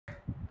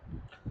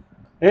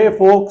Hey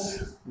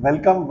folks,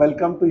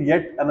 welcome to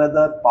yet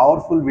another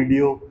powerful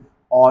video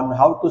on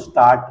how to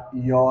start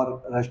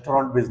your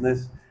restaurant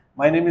business.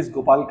 My name is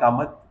Gopal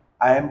Kamath.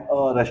 I am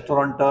a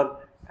restaurateur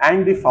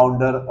and the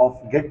founder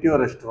of Get Your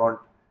Restaurant,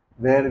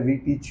 where we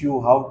teach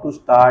you how to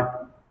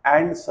start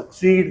and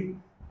succeed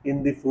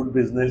in the food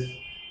business,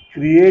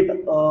 create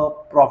a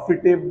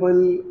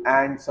profitable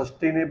and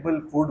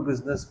sustainable food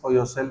business for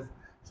yourself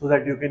so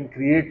that you can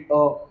create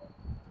a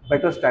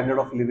better standard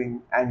of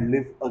living and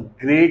live a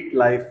great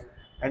life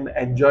and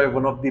enjoy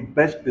one of the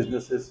best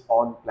businesses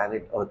on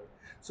planet Earth.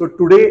 So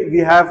today we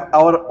have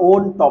our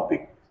own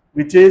topic,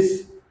 which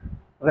is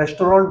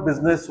restaurant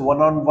business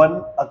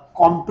one-on-one, a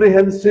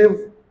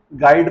comprehensive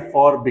guide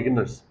for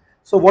beginners.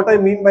 So what I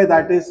mean by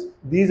that is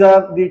these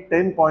are the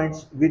 10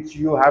 points which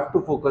you have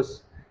to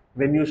focus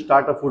when you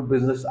start a food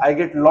business. I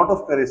get a lot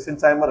of queries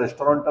since I am a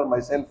restaurateur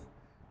myself.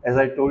 As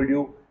I told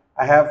you,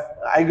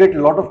 I get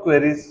a lot of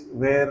queries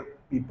where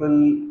people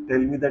tell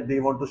me that they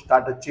want to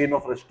start a chain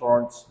of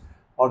restaurants,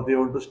 or they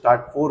want to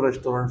start 4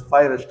 restaurants,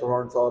 5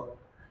 restaurants, or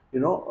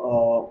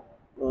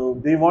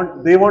they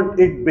want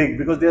it big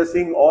because they are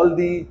seeing all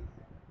the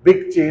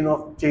big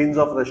chains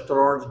of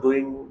restaurants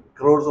doing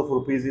crores of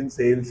rupees in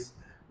sales.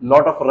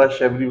 Lot of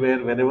rush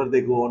everywhere whenever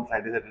they go on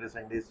Friday, Saturday,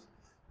 Sundays,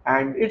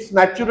 and it's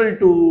natural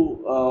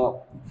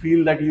to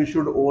feel that you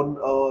should own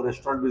a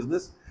restaurant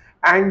business.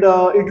 And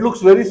it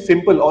looks very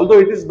simple, although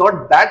it is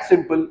not that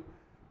simple,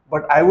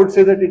 but I would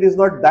say that it is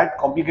not that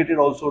complicated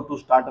also to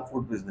start a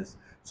food business.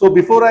 So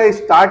before I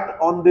start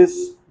on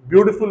this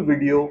beautiful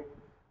video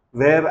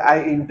where I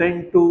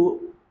intend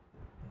to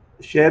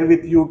share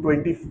with you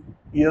 20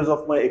 years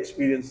of my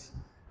experience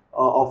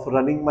of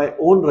running my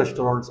own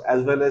restaurants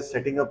as well as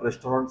setting up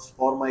restaurants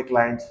for my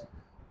clients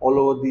all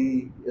over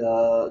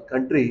the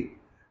country.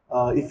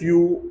 If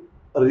you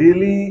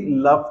really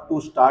love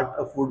to start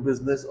a food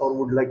business or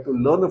would like to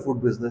learn a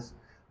food business,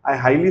 I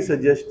highly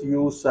suggest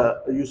you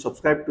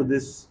subscribe to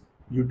this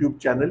YouTube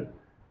channel,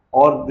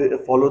 or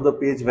follow the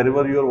page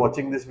wherever you are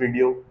watching this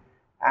video,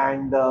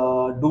 and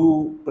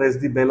do press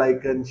the bell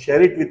icon, share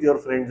it with your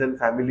friends and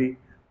family,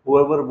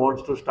 whoever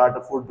wants to start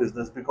a food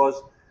business,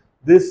 because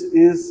this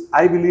is,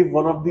 I believe,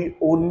 one of the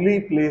only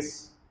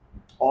place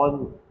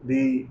on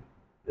the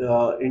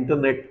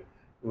internet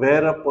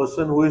where a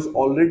person who is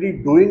already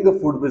doing a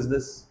food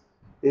business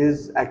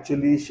is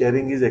actually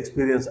sharing his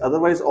experience.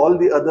 Otherwise, all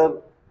the other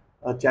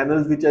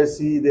channels which I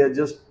see, they are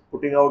just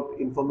putting out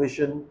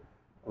information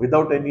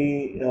without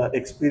any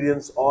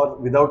experience or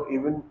without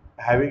even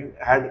having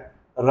had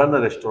run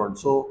a restaurant.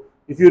 So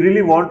if you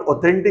really want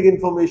authentic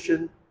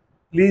information,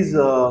 please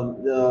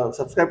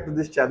subscribe to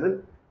this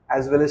channel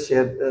as well as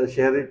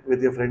share it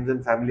with your friends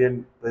and family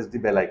and press the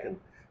bell icon.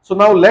 So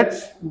now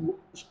let's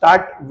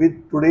start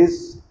with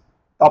today's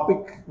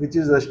topic, which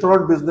is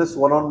restaurant business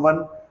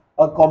one-on-one,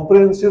 a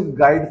comprehensive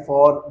guide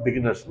for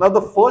beginners. Now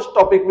the first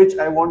topic which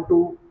I want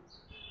to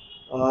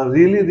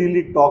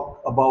really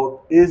talk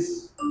about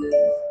is,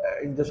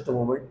 in just a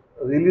moment,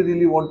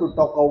 really want to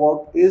talk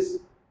about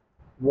is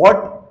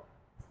what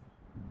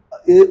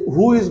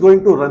who is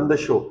going to run the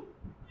show,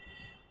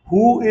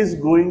 who is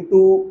going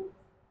to.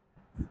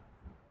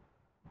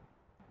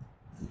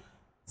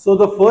 So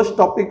the first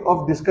topic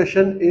of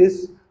discussion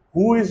is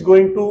who is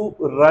going to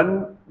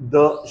run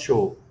the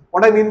show.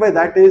 What I mean by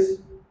that is,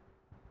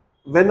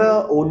 when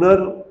a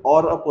owner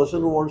or a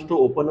person who wants to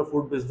open a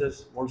food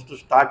business, wants to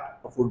start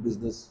a food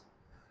business,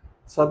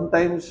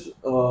 sometimes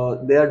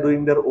they are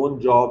doing their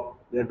own job,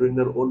 they are doing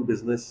their own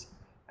business,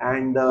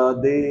 and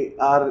they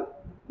are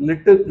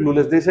little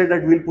clueless. They say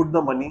that we'll put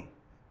the money,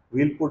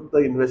 we'll put the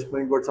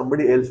investment, but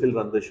somebody else will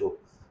run the show.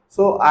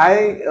 So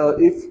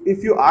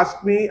if you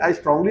ask me, I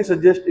strongly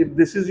suggest, if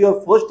this is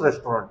your first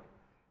restaurant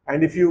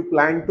and if you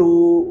plan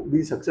to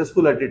be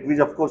successful at it, which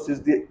of course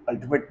is the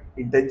ultimate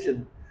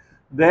intention,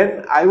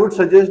 then I would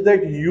suggest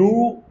that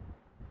you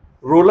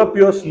roll up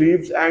your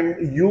sleeves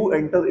and you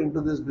enter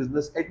into this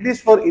business, at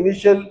least for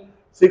initial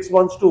 6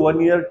 months to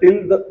 1 year,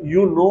 till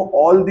you know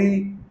all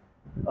the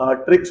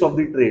tricks of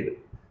the trade.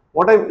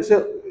 What I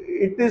say,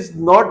 it is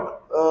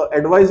not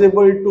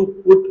advisable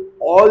to put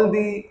all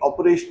the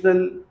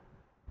operational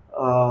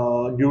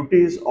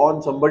duties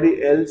on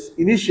somebody else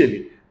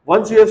initially.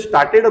 Once you have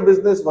started a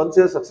business, once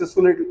you are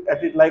successful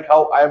at it, like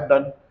how I have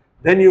done,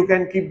 then you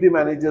can keep the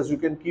managers, you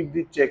can keep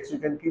the checks, you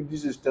can keep the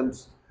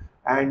systems,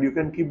 and you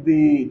can keep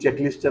the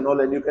checklist and all,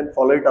 and you can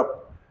follow it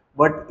up.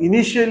 But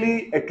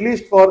initially, at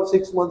least for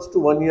 6 months to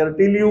 1 year,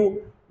 till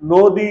you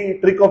know the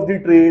trick of the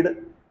trade,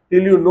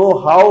 till you know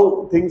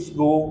how things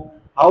go,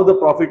 how the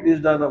profit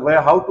is done,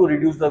 where, how to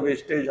reduce the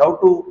wastage, how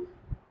to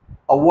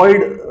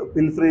avoid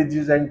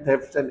pilferages and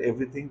thefts and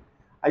everything,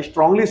 I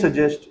strongly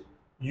suggest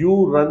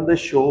you run the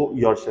show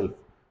yourself.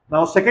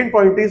 Now, second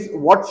point is,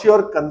 what's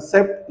your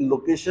concept,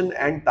 location,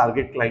 and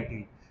target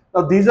clientele?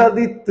 Now, these are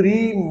the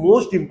three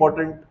most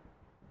important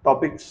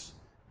topics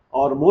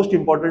or most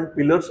important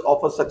pillars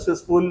of a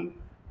successful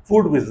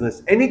food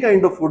business, any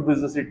kind of food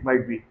business it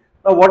might be.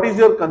 Now, what is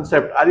your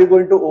concept? Are you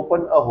going to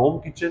open a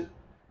home kitchen?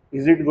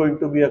 Is it going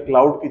to be a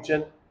cloud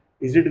kitchen?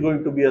 Is it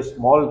going to be a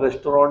small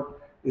restaurant?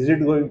 Is it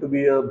going to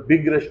be a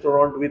big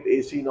restaurant with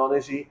AC,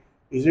 non-AC?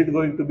 Is it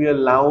going to be a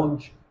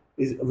lounge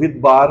is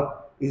with bar?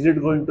 Is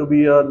it going to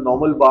be a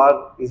normal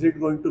bar? Is it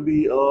going to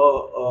be a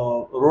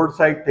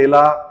roadside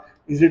tela?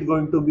 Is it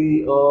going to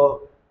be a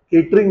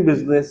catering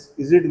business?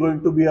 Is it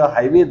going to be a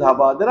highway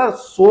dhaba? There are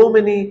so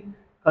many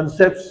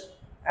concepts,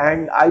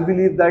 and I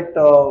believe that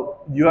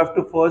you have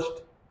to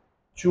first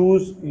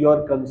choose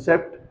your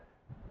concept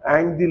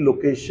and the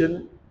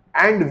location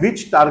and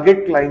which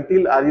target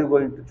clientele are you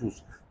going to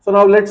choose. So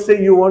now let's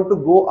say you want to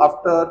go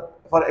after,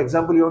 for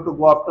example, you want to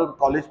go after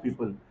college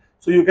people.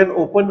 So you can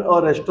open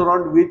a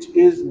restaurant which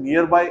is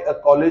nearby a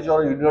college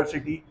or a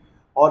university,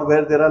 or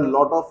where there are a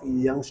lot of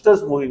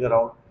youngsters moving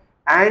around,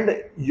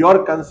 and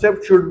your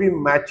concept should be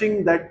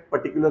matching that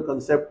particular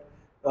concept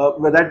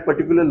with that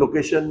particular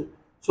location.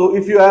 So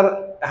if you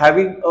are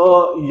having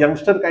a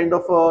youngster kind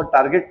of a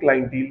target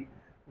clientele,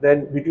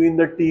 then between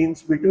the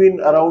teens,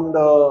 between around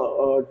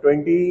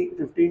 20,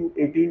 15,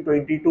 18,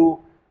 20 to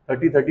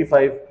 30,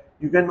 35,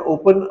 you can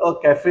open a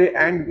cafe,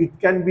 and it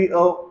can be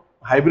a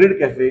hybrid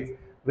cafe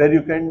where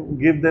you can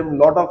give them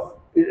lot of,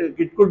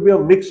 it could be a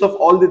mix of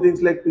all the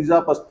things like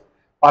pizza,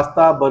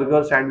 pasta,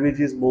 burger,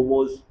 sandwiches,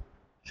 momos,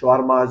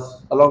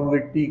 shawarmas, along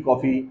with tea,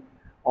 coffee,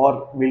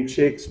 or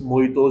milkshakes,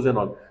 mojitos, and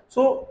all.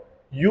 So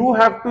you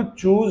have to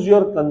choose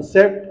your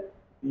concept,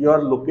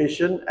 your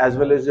location, as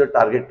well as your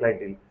target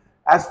clientele.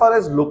 As far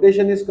as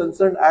location is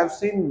concerned, I've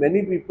seen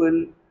many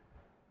people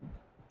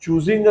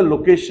choosing a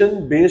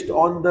location based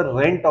on the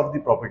rent of the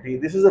property.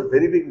 This is a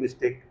very big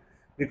mistake,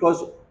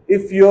 because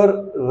if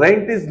your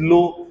rent is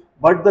low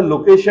but the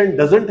location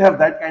doesn't have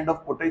that kind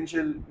of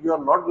potential, you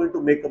are not going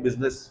to make a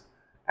business,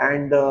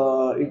 and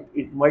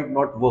it might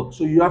not work.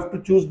 So you have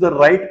to choose the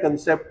right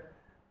concept,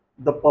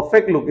 the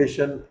perfect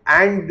location,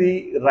 and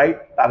the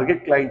right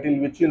target clientele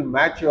which will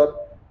match your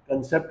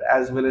concept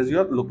as well as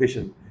your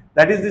location.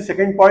 That is the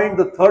second point.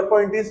 The third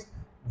point is,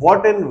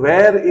 what and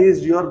where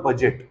is your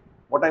budget.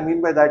 What I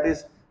mean by that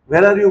is,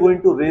 where are you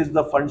going to raise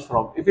the funds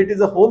from? If it is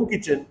a home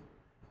kitchen,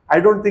 I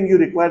don't think you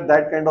require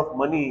that kind of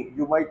money.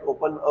 You might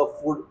open a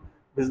food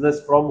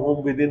business from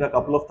home within a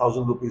couple of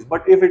thousand rupees.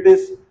 But if it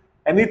is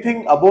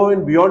anything above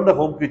and beyond the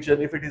home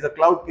kitchen, if it is a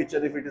cloud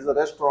kitchen, if it is a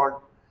restaurant,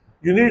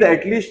 you need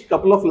at least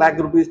couple of lakh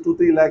rupees,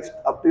 2-3 lakhs,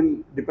 up till,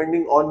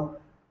 depending on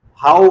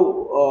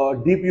how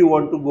deep you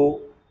want to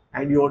go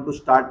and you want to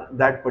start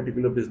that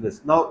particular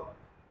business. Now,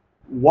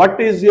 what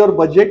is your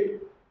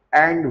budget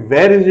and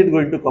where is it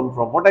going to come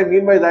from? What I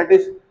mean by that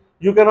is,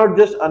 you cannot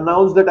just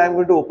announce that I'm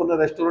going to open a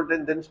restaurant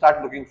and then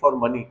start looking for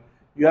money.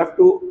 You have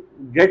to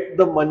get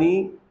the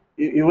money,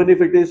 even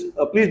if it is,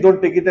 please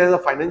don't take it as a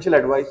financial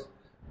advice,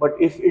 but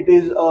if it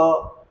is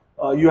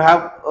you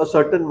have a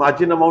certain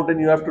margin amount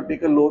and you have to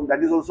take a loan,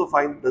 that is also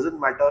fine, doesn't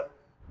matter.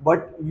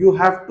 But you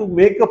have to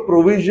make a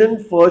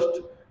provision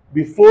first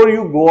before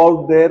you go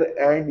out there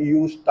and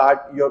you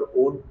start your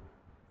own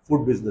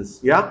food business.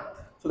 Yeah.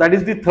 So that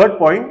is the third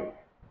point.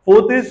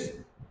 Fourth is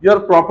your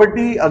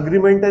property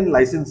agreement and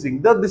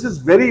licensing. This is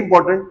very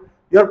important.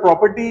 Your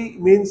property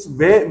means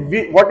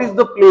what is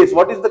the place,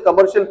 what is the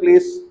commercial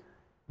place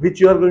which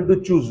you are going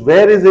to choose.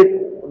 Where is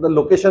it? The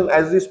location,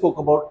 as we spoke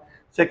about.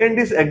 Second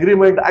is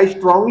agreement. I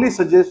strongly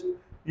suggest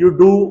you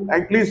do,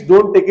 and please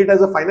don't take it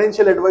as a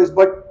financial advice,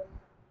 but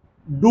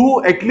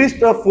do at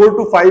least a 4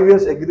 to 5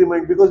 years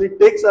agreement, because it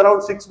takes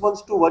around 6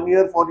 months to 1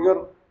 year for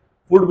your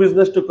food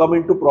business to come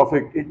into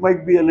profit. It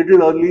might be a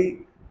little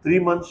early, 3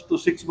 months to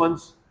 6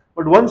 months,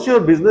 but once your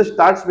business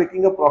starts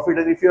making a profit,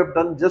 and if you have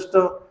done just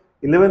a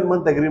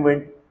 11-month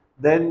agreement,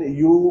 then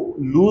you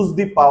lose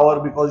the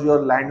power, because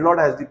your landlord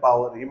has the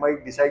power. He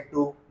might decide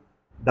to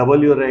double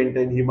your rent,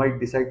 and he might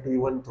decide to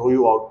even throw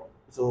you out.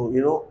 So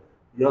your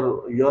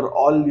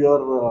all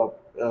your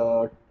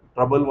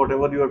trouble,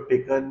 whatever you have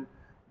taken,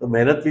 the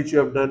mehnat which you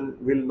have done,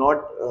 will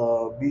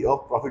not be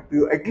of profit to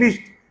you. At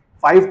least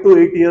 5 to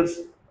 8 years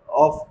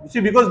of,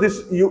 see, because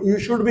this, you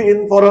should be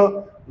in for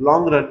a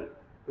long run,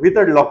 with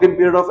a lock-in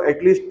period of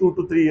at least 2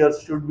 to 3 years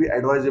should be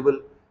advisable,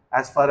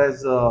 as far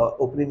as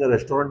opening a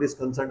restaurant is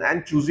concerned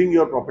and choosing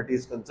your property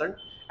is concerned.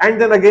 And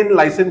then again,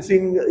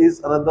 licensing is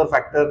another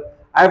factor.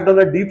 I have done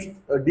a deep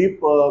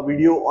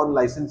video on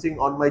licensing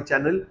on my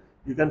channel.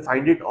 You can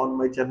find it on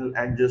my channel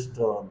and just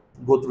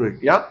go through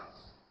it. Yeah,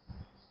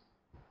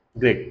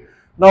 great.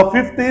 Now,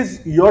 fifth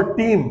is your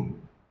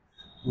team.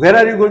 Where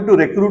are you going to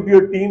recruit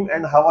your team,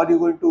 and how are you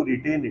going to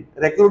retain it?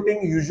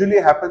 Recruiting usually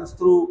happens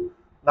through,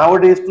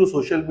 nowadays, through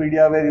social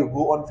media, where you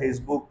go on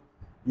Facebook,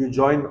 you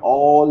join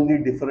all the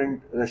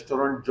different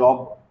restaurant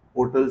job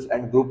portals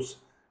and groups,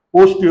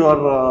 post your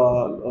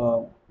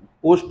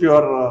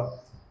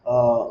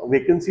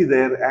vacancy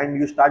there, and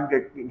you start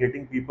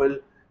getting people.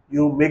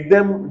 You make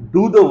them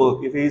do the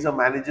work. If he is a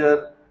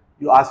manager,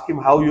 you ask him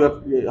how you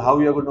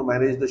are going to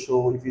manage the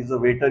show. If he's a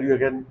waiter, you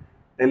can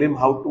tell him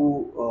how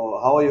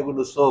are you going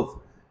to serve,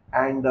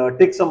 and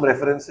take some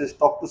references,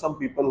 talk to some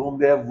people whom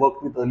they have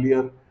worked with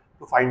earlier,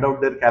 to find out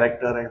their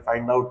character and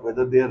find out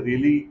whether they are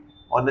really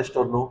honest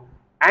or no.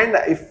 And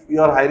if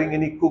you are hiring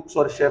any cooks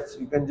or chefs,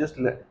 you can just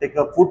take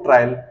a food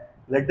trial,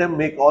 let them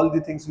make all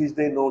the things which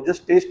they know,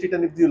 just taste it,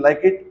 and if you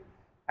like it,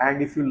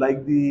 and if you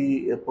like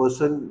the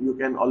person, you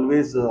can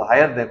always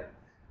hire them.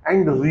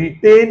 And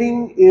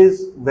retaining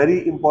is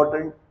very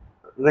important.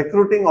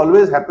 Recruiting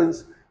always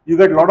happens. You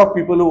get a lot of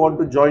people who want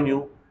to join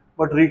you,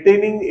 but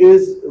retaining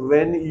is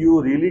when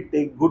you really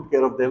take good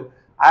care of them.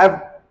 I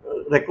have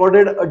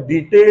recorded a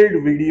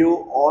detailed video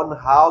on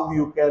how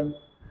you can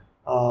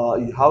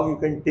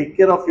take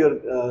care of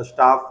your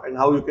staff and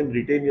how you can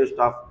retain your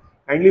staff.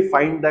 Kindly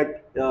find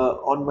that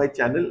on my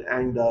channel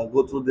and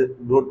go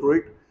through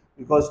it,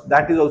 because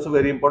that is also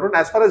very important.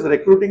 As far as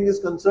recruiting is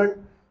concerned,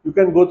 you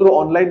can go through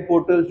online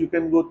portals, you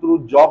can go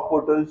through job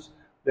portals.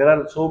 There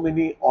are so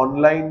many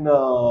online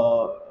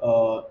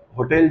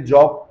hotel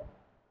job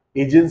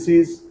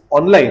agencies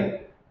online,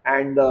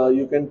 and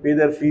you can pay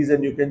their fees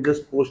and you can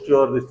just post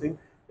your this thing,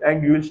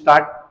 and you will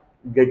start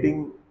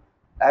getting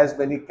as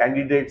many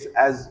candidates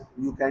as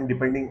you can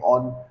depending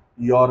on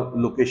your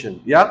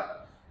location. Yeah,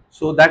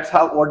 so that's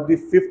how, what the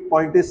fifth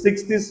point is.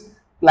 Sixth is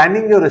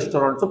planning your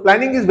restaurant. So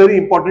planning is very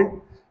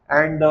important,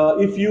 and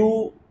if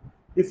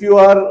you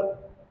are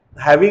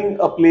having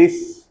a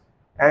place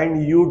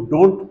and you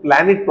don't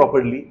plan it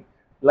properly,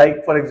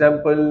 like for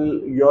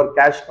example your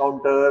cash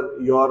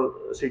counter, your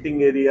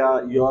sitting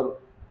area, your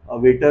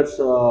waiter's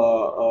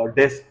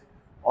desk,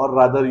 or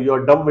rather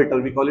your dumb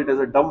waiter, we call it as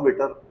a dumb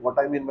waiter. What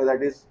I mean by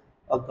that is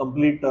a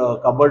complete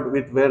cupboard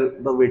with where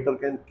the waiter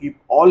can keep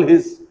all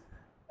his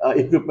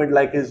equipment,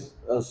 like his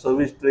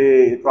service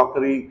tray,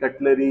 crockery,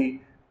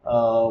 cutlery,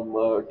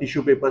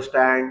 tissue paper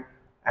stand,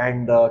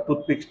 and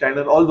toothpick stand,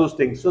 and all those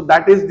things. So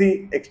that is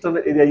the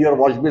external area. Your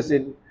wash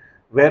basin,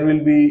 where will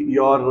be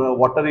your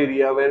water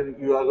area, where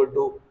you are going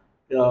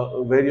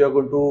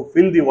to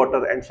fill the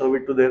water and serve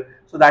it to there.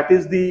 So that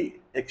is the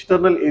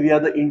external area.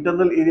 The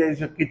internal area is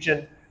your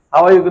kitchen.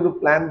 How are you going to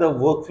plan the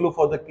workflow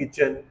for the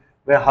kitchen?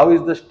 Where, how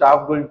is the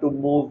staff going to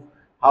move?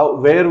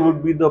 Where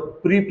would be the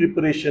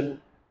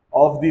pre-preparation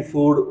of the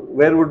food?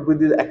 Where would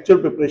be the actual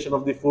preparation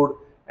of the food?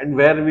 And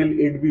where will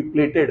it be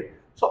plated?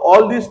 So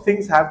all these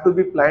things have to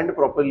be planned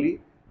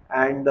properly,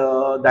 and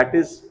that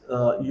is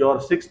your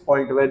sixth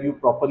point, where you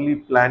properly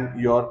plan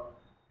your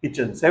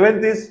kitchen.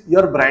 Seventh is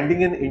your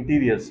branding and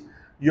interiors.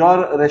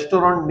 Your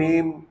restaurant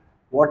name,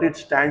 what it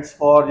stands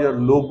for, your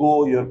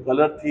logo, your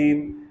color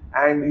theme,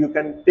 and you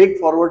can take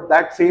forward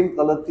that same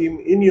color theme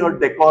in your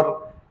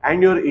decor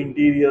and your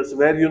interiors,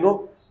 where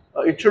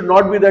it should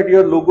not be that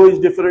your logo is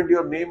different,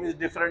 your name is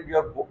different,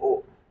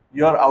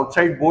 your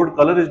outside board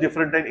color is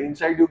different, and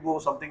inside you go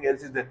something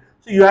else is there.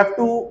 So you have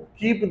to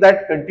keep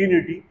that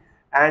continuity,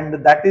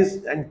 and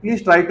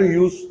please try to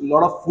use a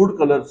lot of food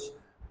colors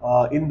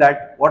in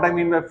that. What I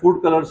mean by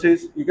food colors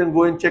is, you can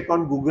go and check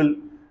on Google.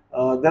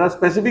 There are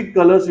specific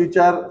colors which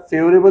are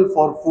favorable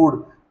for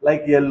food,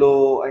 like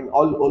yellow and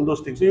all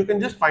those things. So you can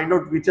just find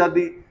out which are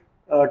the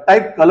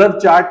type color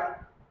chart,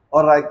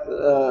 or like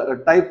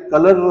type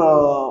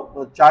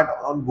color chart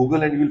on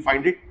Google, and you will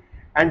find it.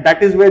 And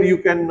that is where you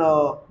can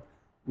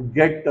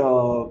get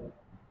the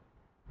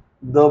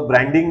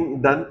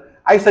branding done.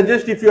 I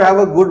suggest, if you have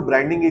a good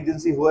branding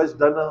agency who has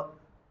done a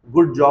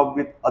good job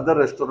with other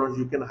restaurants,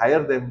 you can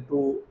hire them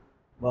to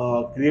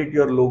create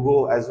your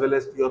logo as well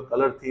as your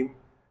color theme,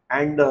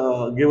 and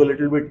give a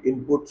little bit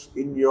inputs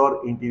in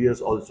your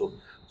interiors also.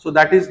 So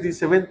that is the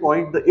seventh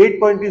point. The eighth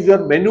point is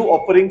your menu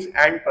offerings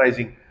and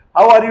pricing.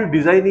 How are you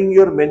designing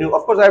your menu?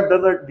 Of course, I have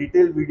done a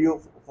detailed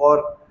video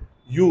for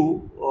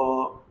you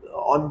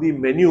on the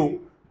menu.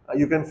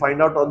 You can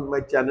find out on my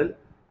channel,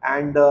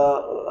 and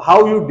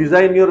how you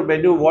design your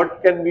menu.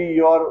 What can be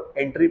your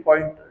entry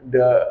point?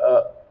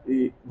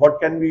 What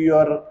can be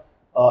your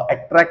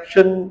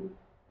attraction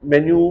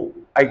menu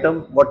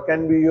item? What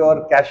can be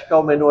your cash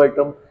cow menu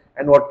item?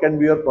 And what can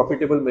be your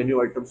profitable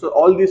menu item? So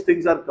all these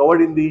things are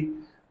covered in the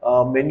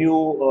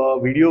menu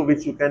video,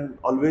 which you can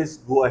always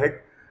go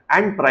ahead.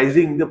 And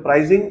pricing. The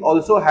pricing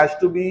also has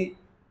to be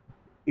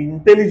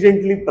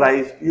intelligently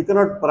priced. You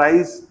cannot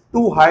price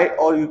too high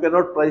or you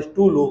cannot price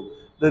too low.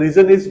 The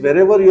reason is,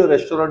 wherever your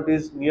restaurant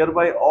is,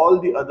 nearby all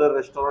the other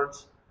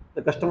restaurants,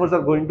 the customers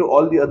are going to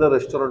all the other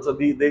restaurants, so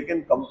they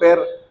can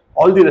compare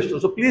all the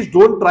restaurants. So please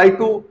don't try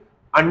to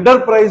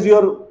underprice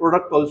your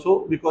product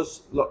also,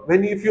 because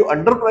if you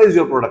underprice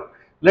your product,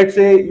 let's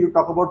say you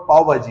talk about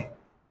pav bhaji,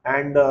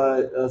 and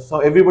so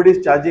everybody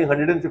is charging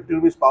 150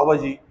 rupees pav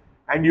bhaji,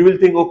 and you will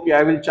think, okay,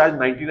 I will charge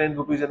 99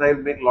 rupees and I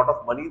will make a lot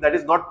of money. That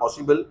is not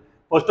possible.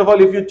 First of all,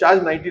 if you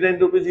charge 99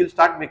 rupees, you'll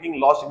start making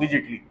loss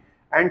immediately,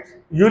 and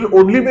you'll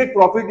only make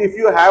profit if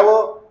you have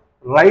a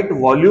right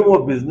volume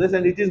of business,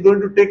 and it is going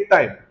to take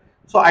time.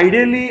 So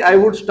ideally, I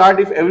would start,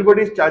 if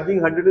everybody is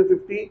charging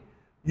 150,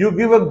 you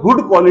give a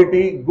good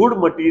quality, good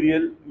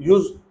material,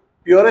 use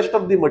purest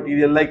of the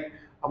material like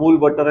Amul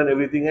butter and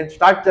everything, and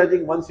start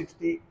charging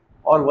 160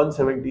 or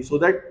 170, so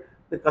that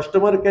the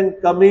customer can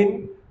come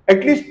in,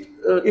 at least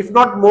if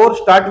not more,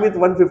 start with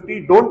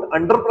 150. Don't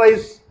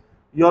underprice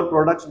your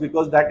products,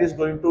 because that is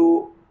going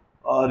to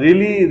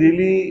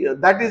really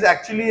that is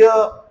actually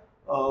a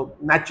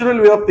natural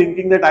way of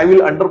thinking, that I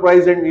will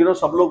underprice and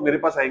sab log mere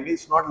paas aayenge.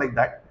 It's not like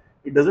that.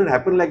 It doesn't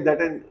happen like that.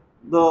 And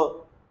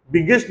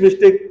biggest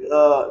mistake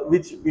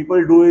which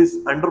people do is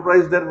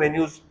underprice their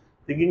menus,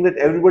 thinking that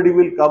everybody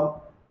will come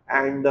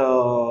and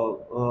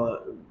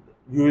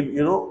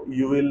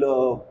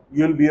you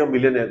will be a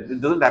millionaire.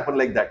 It doesn't happen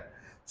like that.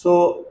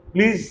 So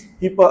please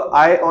keep an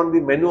eye on the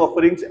menu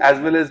offerings as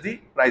well as the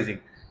pricing.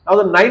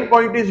 Now the ninth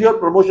point is your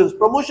promotions.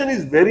 Promotion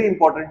is very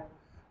important.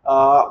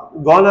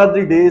 Gone are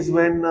the days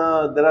when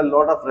there are a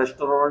lot of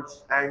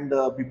restaurants and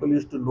people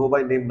used to know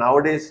by name.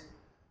 Nowadays,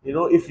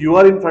 if you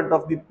are in front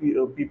of the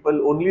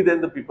people, only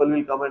then the people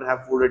will come and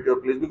have food at your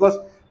place, because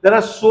there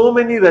are so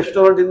many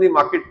restaurants in the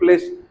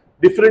marketplace,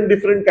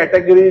 different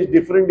categories,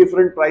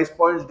 different price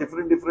points,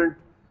 different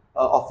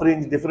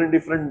offerings,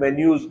 different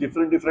menus,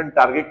 different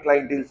target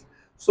clienteles.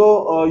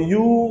 So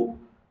you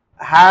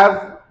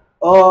have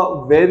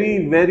a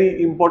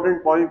very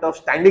important point of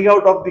standing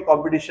out of the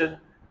competition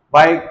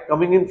by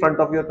coming in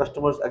front of your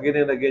customers again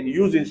and again.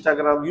 Use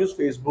Instagram, use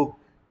Facebook,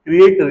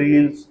 create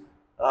reels,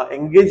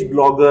 engage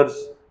bloggers,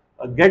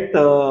 get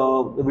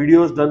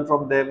videos done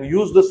from them,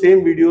 use the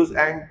same videos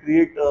and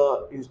create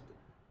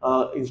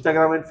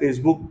Instagram and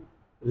Facebook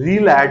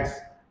reel ads,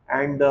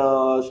 and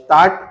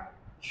start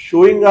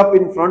showing up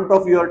in front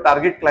of your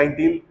target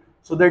clientele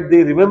so that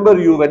they remember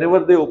you whenever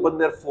they open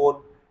their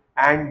phone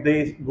and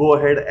they go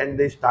ahead and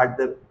they start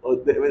their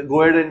they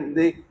go ahead and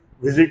they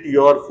visit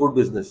your food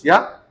business.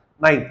 Yeah,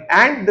 ninth.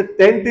 And the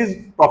 10th is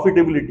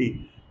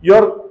profitability.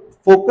 Your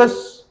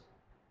focus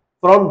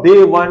from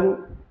day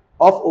one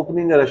of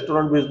opening a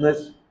restaurant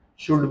business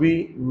should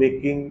be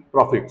making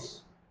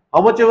profits.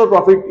 How much ever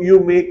profit you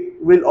make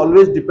will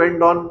always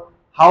depend on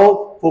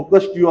how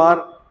focused you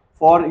are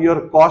for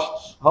your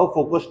costs, how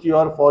focused you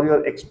are for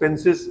your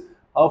expenses,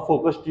 how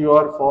focused you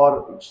are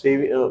for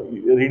saving,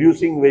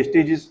 reducing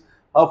wastages,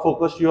 how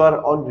focused you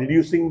are on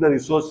reducing the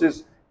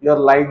resources, your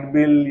light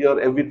bill,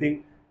 your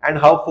everything, and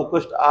how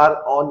focused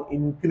are on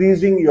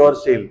increasing your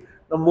sale.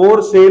 The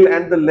more sale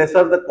and the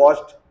lesser the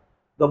cost,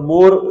 the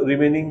more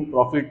remaining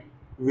profit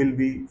will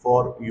be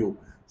for you.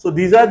 So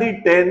these are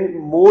the 10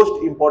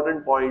 most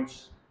important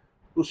points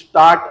to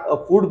start a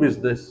food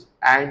business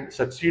and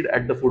succeed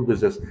at the food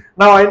business.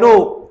 Now I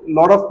know a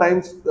lot of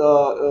times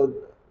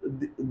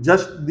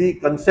just the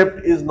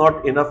concept is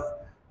not enough.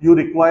 You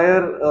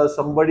require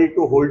somebody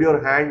to hold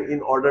your hand in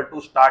order to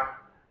start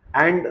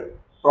and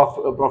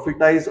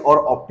profitize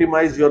or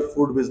optimize your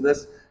food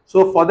business.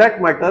 So for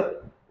that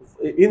matter,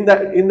 in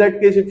that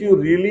case, if you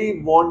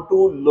really want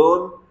to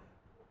learn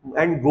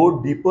and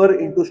go deeper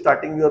into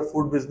starting your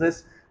food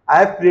business, I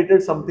have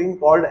created something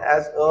called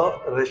as a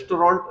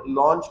restaurant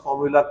launch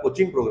formula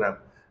coaching program.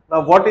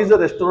 Now, what is a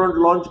restaurant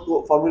launch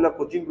formula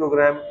coaching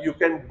program? You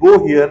can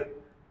go here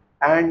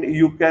and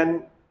you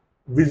can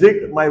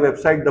visit my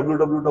website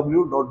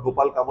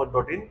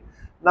www.gopalkamath.in.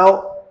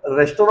 Now,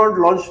 restaurant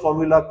launch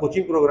formula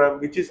coaching program,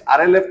 which is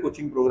RLF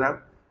coaching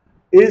program,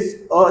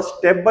 is a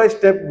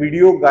step-by-step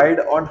video guide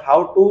on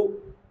how to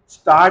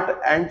start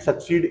and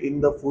succeed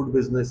in the food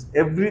business.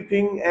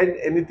 Everything and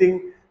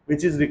anything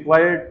which is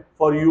required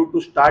for you to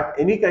start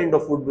any kind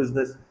of food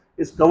business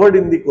is covered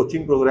in the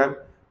coaching program.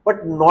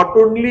 But not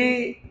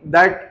only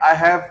that, I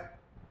have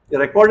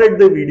recorded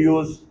the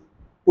videos,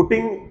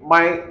 putting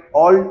my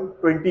all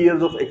 20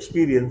 years of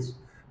experience,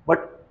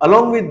 but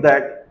along with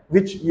that,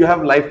 which you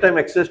have lifetime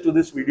access to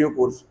this video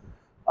course,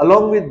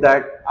 along with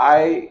that,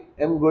 I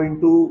am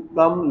going to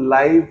come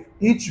live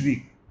each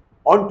week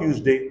on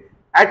Tuesday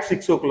at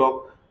 6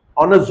 o'clock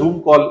on a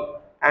Zoom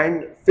call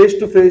and face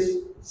to face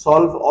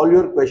solve all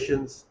your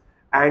questions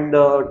and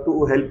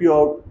to help you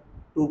out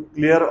to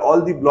clear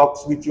all the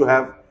blocks which you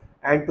have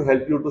and to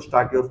help you to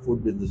start your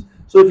food business.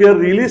 So if you are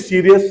really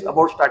serious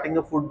about starting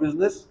a food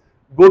business,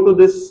 go to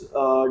this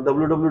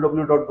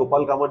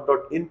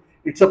www.gopalkamath.in.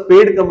 It's a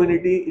paid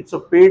community, it's a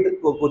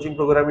paid coaching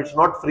program, it's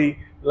not free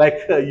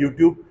like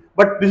YouTube,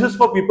 but this is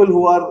for people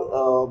who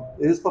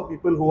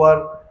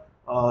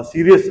are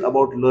serious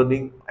about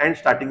learning and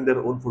starting their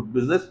own food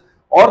business,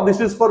 or this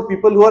is for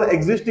people who are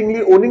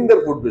existingly owning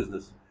their food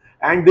business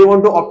and they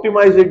want to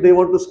optimize it, they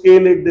want to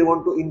scale it, they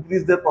want to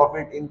increase their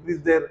profit, increase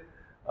their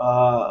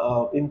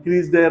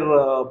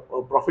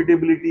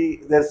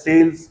profitability, their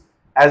sales,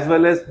 as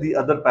well as the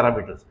other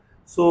parameters.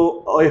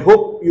 So I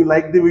hope you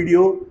like the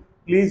video.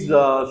 Please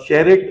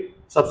share it,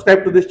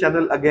 subscribe to this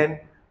channel again.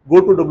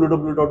 Go to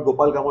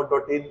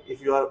www.gopalkamath.in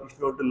if you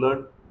want to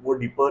learn more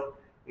deeper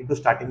into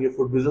starting your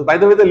food business. By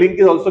the way, the link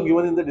is also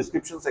given in the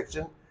description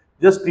section.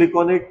 Just click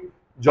on it,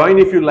 join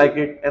if you like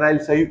it, and I'll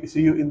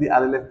see you in the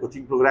RLF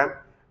coaching program.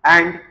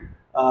 And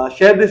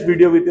share this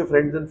video with your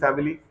friends and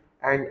family,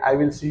 and I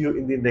will see you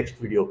in the next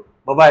video.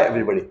 Bye bye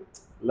everybody.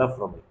 Love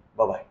from me.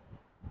 Bye bye.